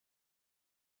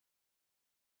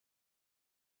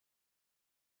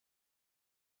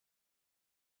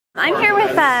I'm here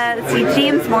with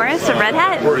James Morris of Red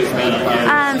Hat.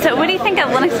 So what do you think of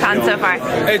LinuxCon so far?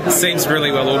 It seems really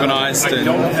well organised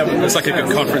and looks like a good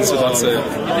conference with lots of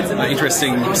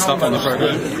interesting stuff on the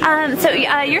program. So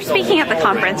you're speaking at the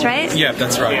conference, right? Yeah,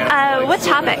 that's right. What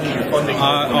topic?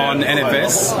 On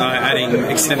NFS, adding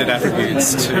extended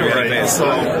attributes to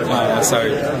NFS. So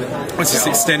it's just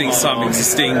extending some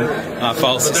existing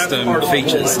file system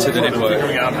features to the network.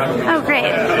 Oh,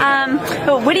 great.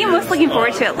 What are you most looking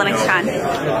forward to at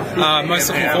LinuxCon? Most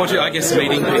looking forward to, I guess,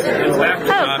 meeting people.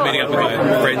 Cool. Meeting up with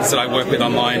my friends that I work with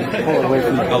online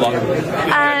a lot.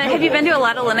 Have you been to a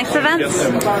lot of Linux events?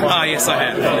 Yes, I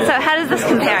have. So how does this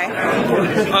compare?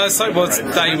 Well, it's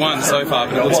day one so far,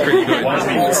 but it looks pretty good.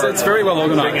 It's very well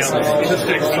organised.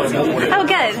 Oh,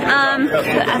 good.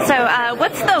 So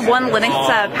what's the one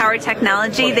Linux power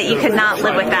technology that you could not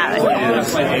live without?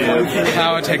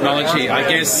 Power technology, I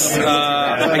guess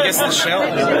the shell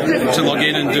to log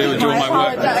in and do all my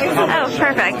work. Oh,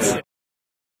 perfect.